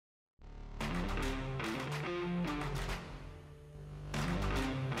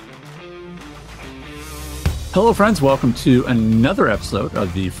Hello, friends. Welcome to another episode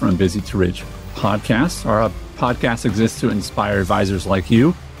of the From Busy to Rich podcast. Our podcast exists to inspire advisors like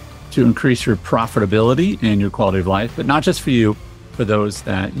you to increase your profitability and your quality of life, but not just for you, for those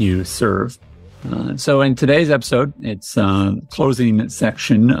that you serve. So in today's episode, it's closing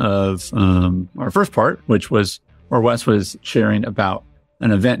section of our first part, which was where Wes was sharing about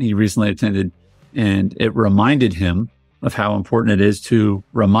an event he recently attended, and it reminded him of how important it is to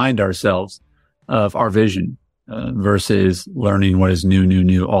remind ourselves of our vision versus learning what is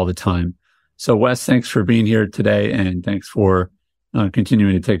new all the time. So Wes, thanks for being here today, and thanks for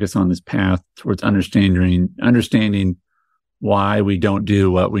continuing to take us on this path towards understanding why we don't do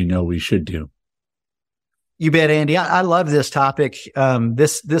what we know we should do. You bet, Andy. I love this topic.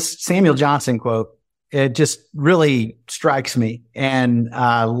 This Samuel Johnson quote, it just really strikes me and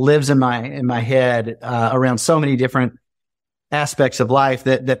lives in my head around so many different aspects of life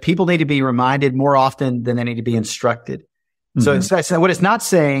that people need to be reminded more often than they need to be instructed. Mm-hmm. So what it's not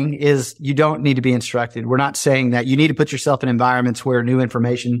saying is you don't need to be instructed. We're not saying that you need to put yourself in environments where new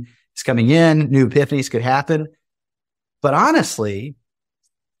information is coming in, new epiphanies could happen. But honestly,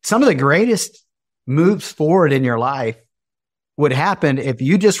 some of the greatest moves forward in your life would happen if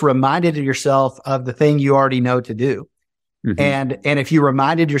you just reminded yourself of the thing you already know to do. Mm-hmm. And if you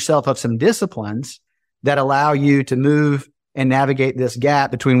reminded yourself of some disciplines that allow you to move and navigate this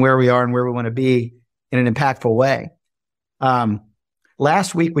gap between where we are and where we want to be in an impactful way.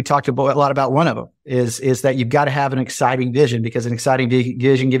 Last week, we talked a lot about one of them is that you've got to have an exciting vision, because an exciting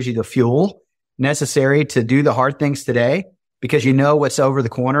vision gives you the fuel necessary to do the hard things today, because you know what's over the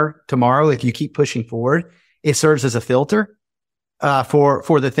corner tomorrow. If you keep pushing forward, it serves as a filter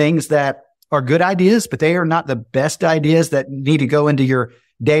for the things that are good ideas, but they are not the best ideas that need to go into your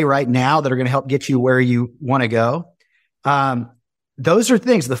day right now that are going to help get you where you want to go. Those are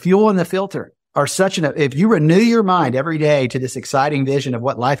things, the fuel and the filter are if you renew your mind every day to this exciting vision of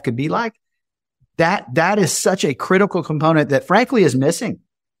what life could be like, that is such a critical component that frankly is missing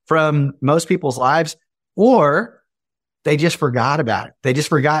from most people's lives, or they just forgot about it. They just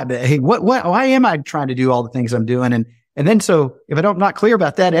forgot that, hey, why am I trying to do all the things I'm doing? And then so if I'm not clear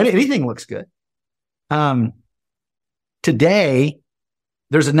about that, anything looks good. Today,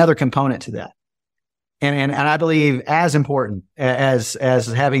 there's another component to that. And I believe as important as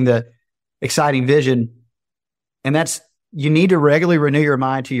having the exciting vision, and that's you need to regularly renew your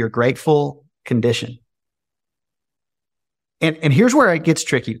mind to your grateful condition. And here's where it gets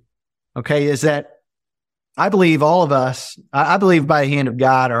tricky, okay, is that I believe all of us, I believe by the hand of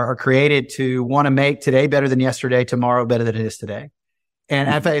God are created to want to make today better than yesterday, tomorrow better than it is today.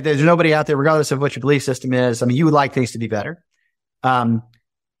 And in fact, there's nobody out there, regardless of what your belief system is, I mean, you would like things to be better. And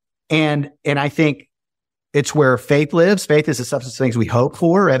I think it's where faith lives. Faith is the substance of things we hope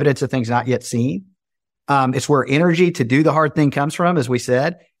for, evidence of things not yet seen. It's where energy to do the hard thing comes from, as we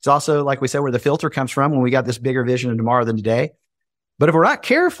said. It's also, like we said, where the filter comes from when we got this bigger vision of tomorrow than today. But if we're not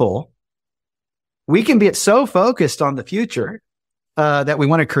careful, we can be so focused on the future that we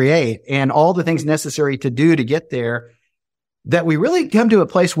want to create and all the things necessary to do to get there that we really come to a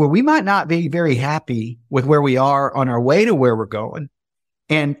place where we might not be very happy with where we are on our way to where we're going.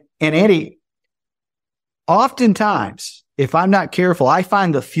 And Andy, oftentimes, if I'm not careful, I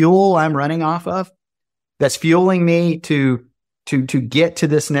find the fuel I'm running off of that's fueling me to get to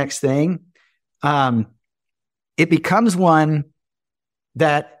this next thing. It becomes one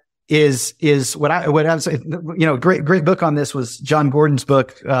that is what I was, great book on this was John Gordon's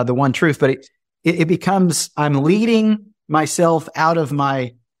book, The One Truth, but it becomes, I'm leading myself out of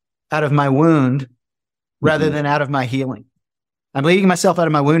my wound rather than out of my healing. I'm leading myself out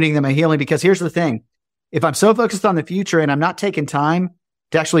of my wounding than my healing, because here's the thing. If I'm so focused on the future and I'm not taking time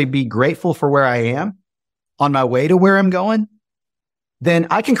to actually be grateful for where I am on my way to where I'm going, then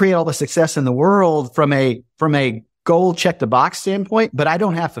I can create all the success in the world from a goal check the box standpoint, but I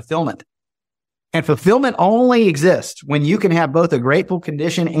don't have fulfillment. And fulfillment only exists when you can have both a grateful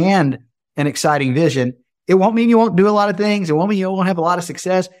condition and an exciting vision. It won't mean you won't do a lot of things. It won't mean you won't have a lot of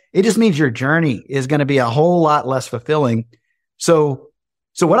success. It just means your journey is going to be a whole lot less fulfilling. So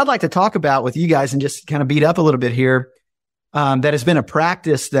what I'd like to talk about with you guys and just kind of beat up a little bit here, that has been a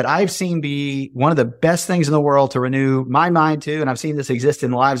practice that I've seen be one of the best things in the world to renew my mind to, and I've seen this exist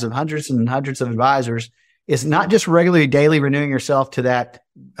in the lives of hundreds and hundreds of advisors, is not just regularly, daily renewing yourself to that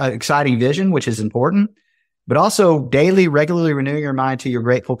exciting vision, which is important, but also daily, regularly renewing your mind to your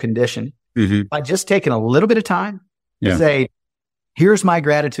grateful condition by just taking a little bit of time to say, here's my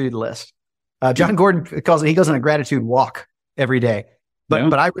gratitude list. John Gordon calls it, he goes on a gratitude walk every day.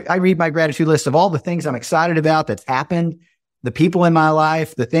 But I read my gratitude list of all the things I'm excited about that's happened the people in my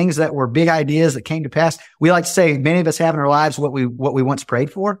life, the things that were big ideas that came to pass. We like to say many of us have in our lives what we once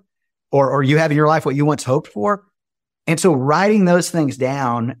prayed for, or you have in your life what you once hoped for. And so writing those things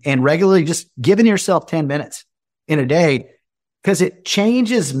down and regularly just giving yourself 10 minutes in a day, because it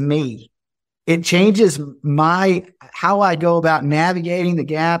changes me. It changes how I go about navigating the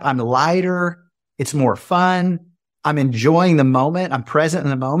gap. I'm lighter. It's more fun. I'm enjoying the moment. I'm present in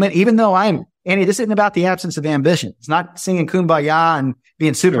the moment, even though Andy, this isn't about the absence of ambition. It's not singing Kumbaya and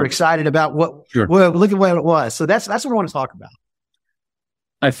being super excited about well, look at what it was. So that's what I want to talk about.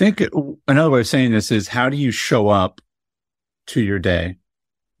 I think another way of saying this is, how do you show up to your day?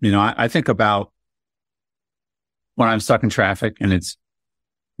 I think about when I'm stuck in traffic and it's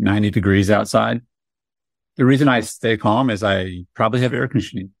 90 degrees outside. The reason I stay calm is I probably have air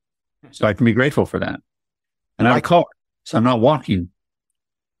conditioning. So I can be grateful for that. And I have a car, so I'm not walking,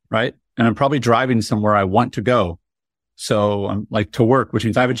 right? And I'm probably driving somewhere I want to go. So I'm like to work, which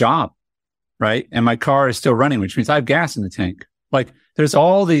means I have a job, right? And my car is still running, which means I have gas in the tank. Like there's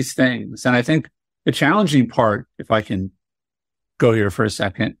all these things. And I think the challenging part, if I can go here for a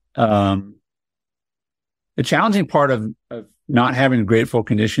second, the challenging part of not having a grateful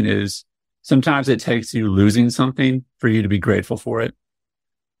condition is sometimes it takes you losing something for you to be grateful for it.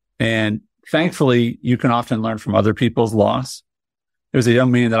 And thankfully, you can often learn from other people's loss. There was a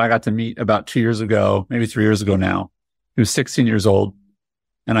young man that I got to meet about 2 years ago, maybe 3 years ago now. He was 16 years old,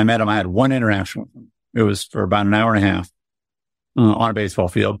 and I met him. I had one interaction with him. It was for about an hour and a half on a baseball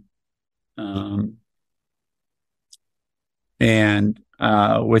field. And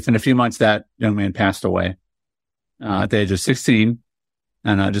within a few months, that young man passed away at the age of 16,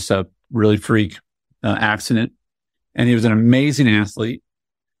 and just a really freak accident. And he was an amazing athlete.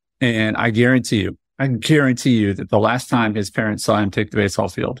 And I can guarantee you that the last time his parents saw him take the baseball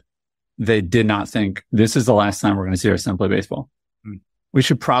field, they did not think, this is the last time we're going to see our son play baseball. We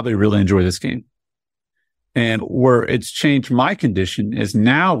should probably really enjoy this game. And where it's changed my condition is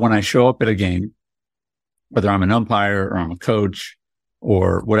now when I show up at a game, whether I'm an umpire or I'm a coach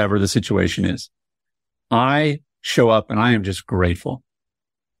or whatever the situation is, I show up and I am just grateful.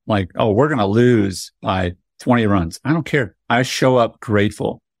 Like, oh, we're going to lose by 20 runs. I don't care. I show up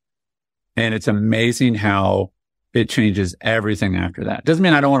grateful. And it's amazing how it changes everything after that. Doesn't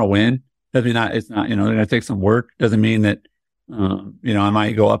mean I don't want to win. Doesn't mean it's not, going to take some work. Doesn't mean that, I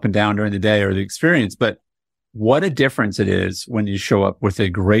might go up and down during the day or the experience, but what a difference it is when you show up with a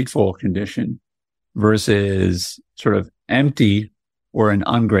grateful condition versus sort of empty or an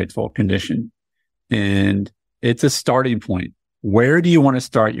ungrateful condition. And it's a starting point. Where do you want to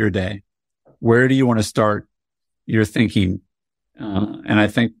start your day? Where do you want to start your thinking?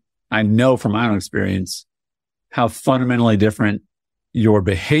 And I know from my own experience how fundamentally different your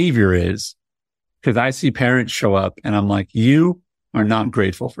behavior is, because I see parents show up and I'm like, you are not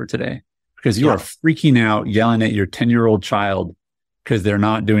grateful for today because you are freaking out, yelling at your 10-year-old child because they're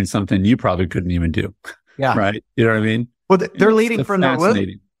not doing something you probably couldn't even do. Yeah. Right. You know what I mean? Well, they're leading from their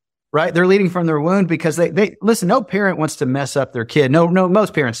wound, right? They're leading from their wound because they listen, no parent wants to mess up their kid. No,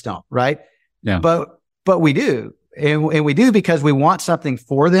 most parents don't. Right. Yeah. But we do. And we do because we want something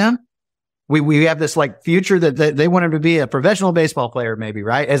for them. We have this like future that they want him to be a professional baseball player, maybe,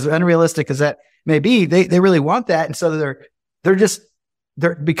 right? As unrealistic as that may be, they really want that. And so they're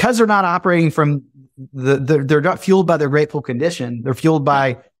because they're not operating from they're not fueled by their grateful condition. They're fueled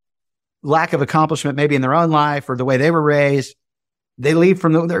by lack of accomplishment, maybe in their own life or the way they were raised. They leave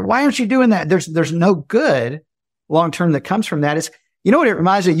from why aren't you doing that? There's no good long-term that comes from that. It's, what it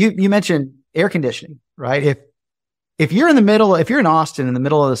reminds me, you mentioned air conditioning, right? If you're in Austin in the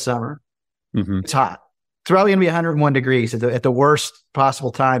middle of the summer, it's hot. It's probably going to be 101 degrees at the worst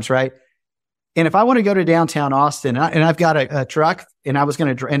possible times, right? And if I want to go to downtown Austin and I've got a truck and I was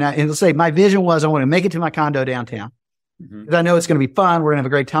going to, and let's say my vision was I want to make it to my condo downtown because I know it's going to be fun. We're going to have a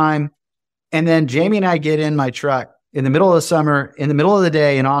great time. And then Jamie and I get in my truck in the middle of the summer, in the middle of the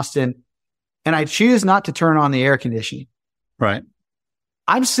day in Austin, and I choose not to turn on the air conditioning. Right.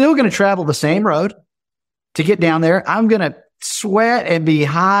 I'm still going to travel the same road to get down there. I'm going to sweat and be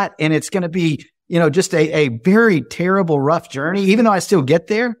hot, and it's going to be, just a very terrible, rough journey, even though I still get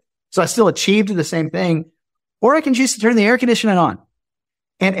there. So I still achieved the same thing. Or I can choose to turn the air conditioning on.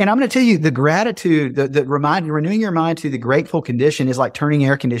 And I'm going to tell you the gratitude, renewing your mind to the grateful condition is like turning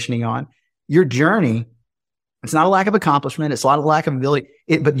air conditioning on. Your journey, it's not a lack of accomplishment. It's not a lack of ability,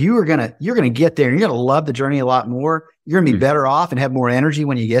 but you're going to get there and you're going to love the journey a lot more. You're going to be better off and have more energy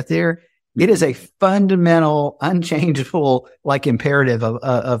when you get there. It is a fundamental, unchangeable, imperative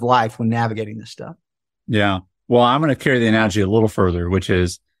of life when navigating this stuff. Yeah. Well, I'm going to carry the analogy a little further, which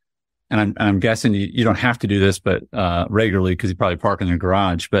is and I'm guessing you don't have to do this, but regularly, because you probably park in your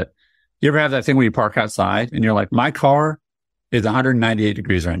garage. But you ever have that thing where you park outside and you're like, my car is 198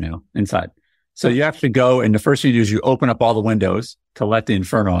 degrees right now inside. So you have to go, and the first thing you do is you open up all the windows to let the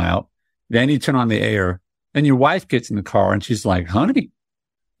inferno out. Then you turn on the air. Then your wife gets in the car and she's like, honey,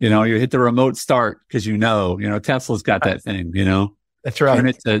 you hit the remote start because Tesla's got that thing, That's right. Turn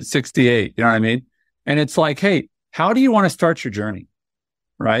it to 68. You know what I mean? And it's like, hey, how do you want to start your journey?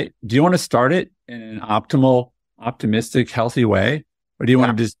 Right? Do you want to start it in an optimal, optimistic, healthy way? Or do you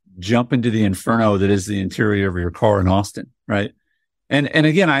want to just jump into the inferno that is the interior of your car in Austin? Right? And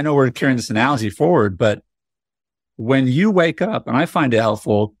again, I know we're carrying this analogy forward, but when you wake up, and I find it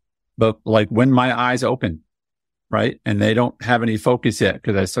helpful, but like when my eyes open, right? And they don't have any focus yet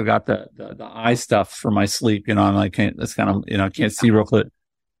because I still got the eye stuff for my sleep, I'm like, that's kind of, I can't see real clear.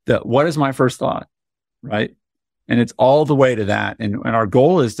 What is my first thought? Right? And it's all the way to that. And our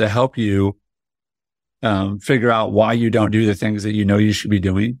goal is to help you figure out why you don't do the things that you should be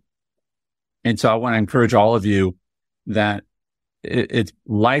doing. And so I want to encourage all of you that it's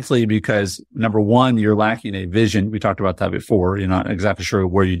likely because, number one, you're lacking a vision. We talked about that before. You're not exactly sure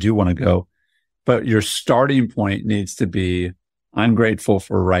where you do want to go, but your starting point needs to be, I'm grateful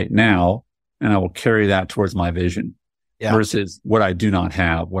for right now, and I will carry that towards my vision. Yeah. Versus what I do not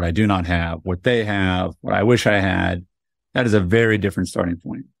have, what they have, what I wish I had. That is a very different starting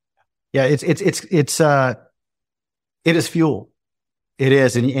point. Yeah. It is fuel. It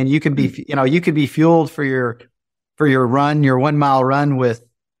is. And you can be, you can be fueled for your run, your 1 mile run with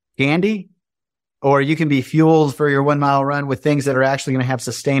candy, or you can be fueled for your 1 mile run with things that are actually going to have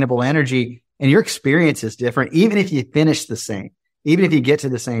sustainable energy. And your experience is different, even if you finish the same, even if you get to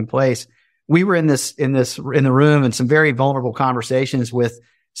the same place. We were in the room and some very vulnerable conversations with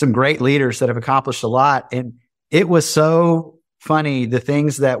some great leaders that have accomplished a lot. And it was so funny, the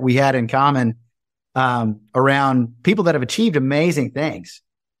things that we had in common, around people that have achieved amazing things,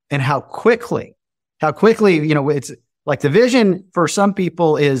 and how quickly, it's like the vision for some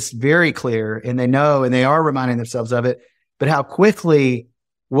people is very clear and they know, and they are reminding themselves of it, but how quickly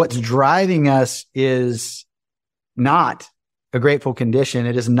what's driving us is not a grateful condition.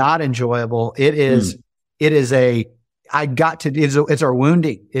 It is not enjoyable. It's our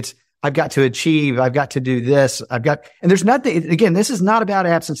wounding. I've got to achieve. I've got to do this. and there's nothing, again, this is not about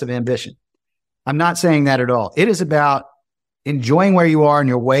absence of ambition. I'm not saying that at all. It is about enjoying where you are and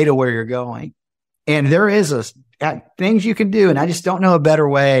your way to where you're going. And there is things you can do. And I just don't know a better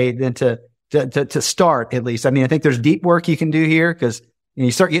way than to start, at least. I mean, I think there's deep work you can do here, because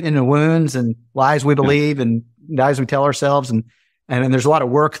you start getting into wounds and lies we believe and lies we tell ourselves. And there's a lot of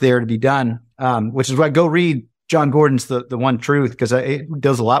work there to be done. Which is why go read John Gordon's The One Truth, because it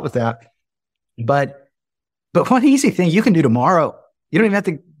does a lot with that. But one easy thing you can do tomorrow, you don't even have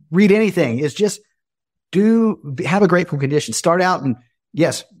to read anything, is just have a grateful condition. Start out and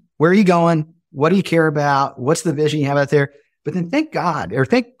yes, where are you going? What do you care about? What's the vision you have out there? But then thank God, or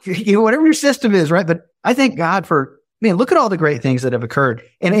whatever your system is, right? But I thank God for, look at all the great things that have occurred.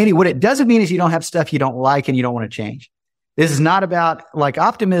 And Andy, what it doesn't mean is you don't have stuff you don't like and you don't want to change. This is not about like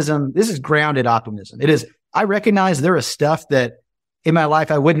optimism. This is grounded optimism. It is, I recognize there is stuff that in my life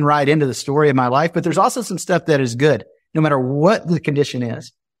I wouldn't write into the story of my life, but there's also some stuff that is good, no matter what the condition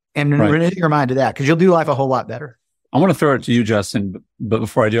is. And renew your mind to that, because you'll do life a whole lot better. I want to throw it to you, Justin, but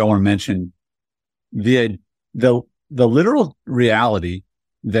before I do, I want to mention the literal reality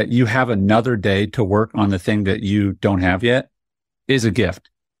that you have another day to work on the thing that you don't have yet is a gift.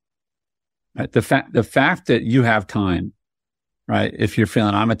 Right? The fact that you have time, right? If you're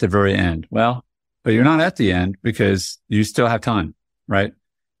feeling I'm at the very end, well, but you're not at the end because you still have time, right?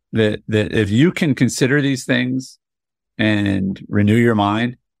 That if you can consider these things and renew your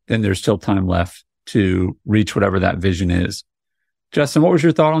mind, then there's still time left to reach whatever that vision is. Justin, what was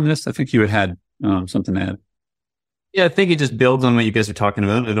your thought on this? I think you had something to add. Yeah, I think it just builds on what you guys are talking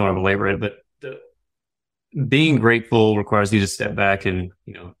about. I don't want to belabor it, but being grateful requires you to step back and,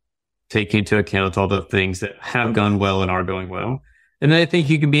 take into account all the things that have gone well and are going well. And then I think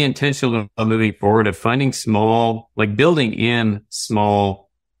you can be intentional about moving forward of finding building in small,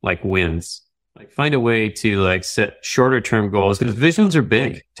 wins. Find a way to set shorter term goals, because visions are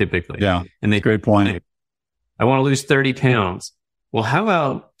big typically. Yeah. And great point. I want to lose 30 pounds. Well, how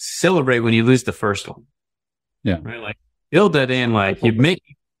about celebrate when you lose the first one? Yeah. Right. Build that in, you make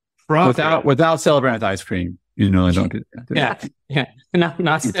progress. Without celebrating with ice cream. I don't do that. Yeah.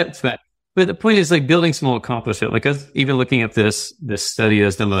 Not set to that. But the point is building small accomplishments. Us even looking at this study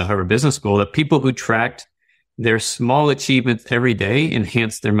that's done by the Harvard Business School, that people who tracked their small achievements every day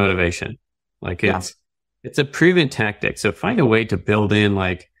enhanced their motivation. It's a proven tactic. So find a way to build in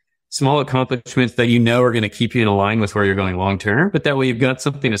small accomplishments that you know are going to keep you in line with where you're going long term. But that way you've got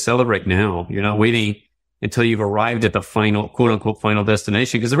something to celebrate now. You're not waiting until you've arrived at the final, quote unquote, final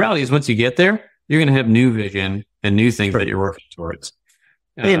destination. Because the reality is once you get there, you're going to have new vision and new things that you're working towards.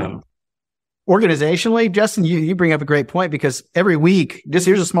 Organizationally, Justin, you bring up a great point, because every week, just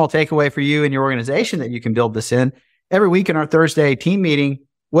here's a small takeaway for you and your organization that you can build this in. Every week in our Thursday team meeting,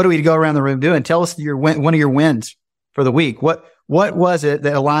 what do we go around the room doing? Tell us one of your wins for the week. What was it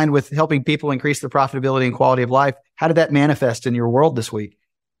that aligned with helping people increase their profitability and quality of life? How did that manifest in your world this week?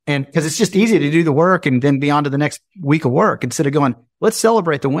 And because it's just easy to do the work and then be on to the next week of work instead of going, let's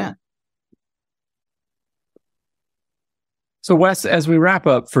celebrate the win. So Wes, as we wrap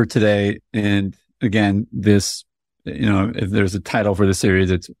up for today, and again, this, if there's a title for the series,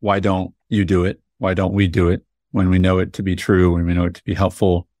 it's why don't you do it? Why don't we do it when we know it to be true, when we know it to be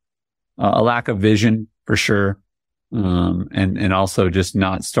helpful? A lack of vision for sure. And also just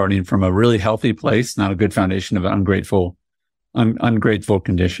not starting from a really healthy place, not a good foundation of an ungrateful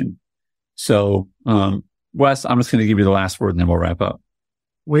condition. So, Wes, I'm just going to give you the last word and then we'll wrap up.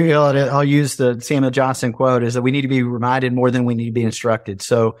 I'll use the Samuel Johnson quote, is that we need to be reminded more than we need to be instructed.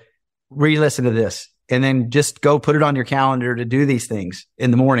 So re-listen to this and then just go put it on your calendar to do these things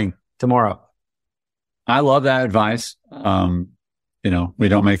in the morning tomorrow. I love that advice. We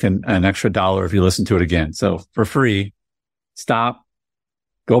don't make an extra $1 if you listen to it again. So for free, stop,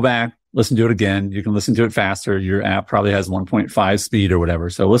 go back, listen to it again. You can listen to it faster. Your app probably has 1.5 speed or whatever.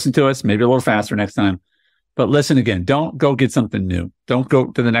 So listen to us, maybe a little faster next time, but listen again. Don't go get something new. Don't go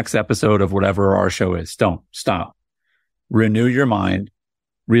to the next episode of whatever our show is. Don't stop. Renew your mind,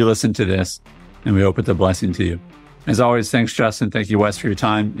 re-listen to this, and we hope it's a blessing to you. As always, thanks, Justin. Thank you, Wes, for your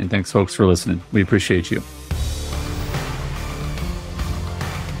time. And thanks, folks, for listening. We appreciate you.